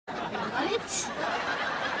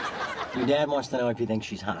What? Your dad wants to know if you think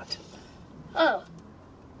she's hot. Oh.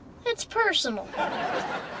 It's personal.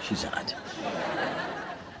 She's hot.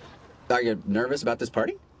 Are you nervous about this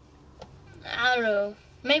party? I don't know.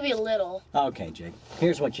 Maybe a little. Okay, Jake.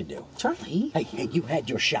 Here's what you do. Charlie? Hey, you had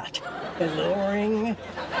your shot. Alluring.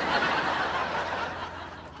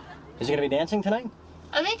 Is it going to be dancing tonight?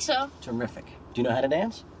 I think so. Terrific. Do you know how to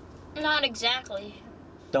dance? Not exactly.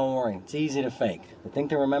 Don't worry. It's easy to fake. The thing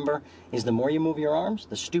to remember is the more you move your arms,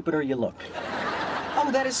 the stupider you look. Oh,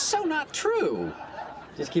 that is so not true.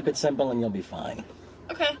 Just keep it simple and you'll be fine.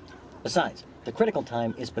 Okay. Besides, the critical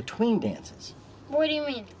time is between dances. What do you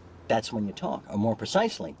mean? That's when you talk, or more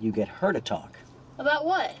precisely, you get her to talk. About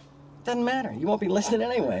what? Doesn't matter. You won't be listening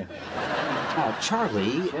anyway. Oh,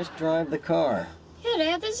 Charlie. Just drive the car. Yeah,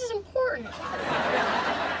 Dad, this is important.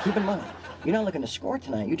 Keep in mind, you're not looking to score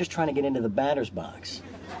tonight. You're just trying to get into the batter's box.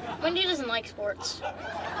 Wendy doesn't like sports.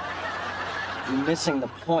 You're missing the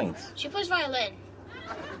point. She plays violin.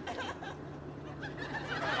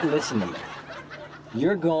 Listen to me.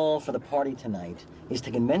 Your goal for the party tonight is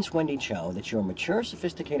to convince Wendy Cho that you're a mature,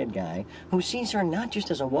 sophisticated guy who sees her not just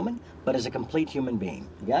as a woman, but as a complete human being.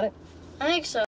 You got it? I think so.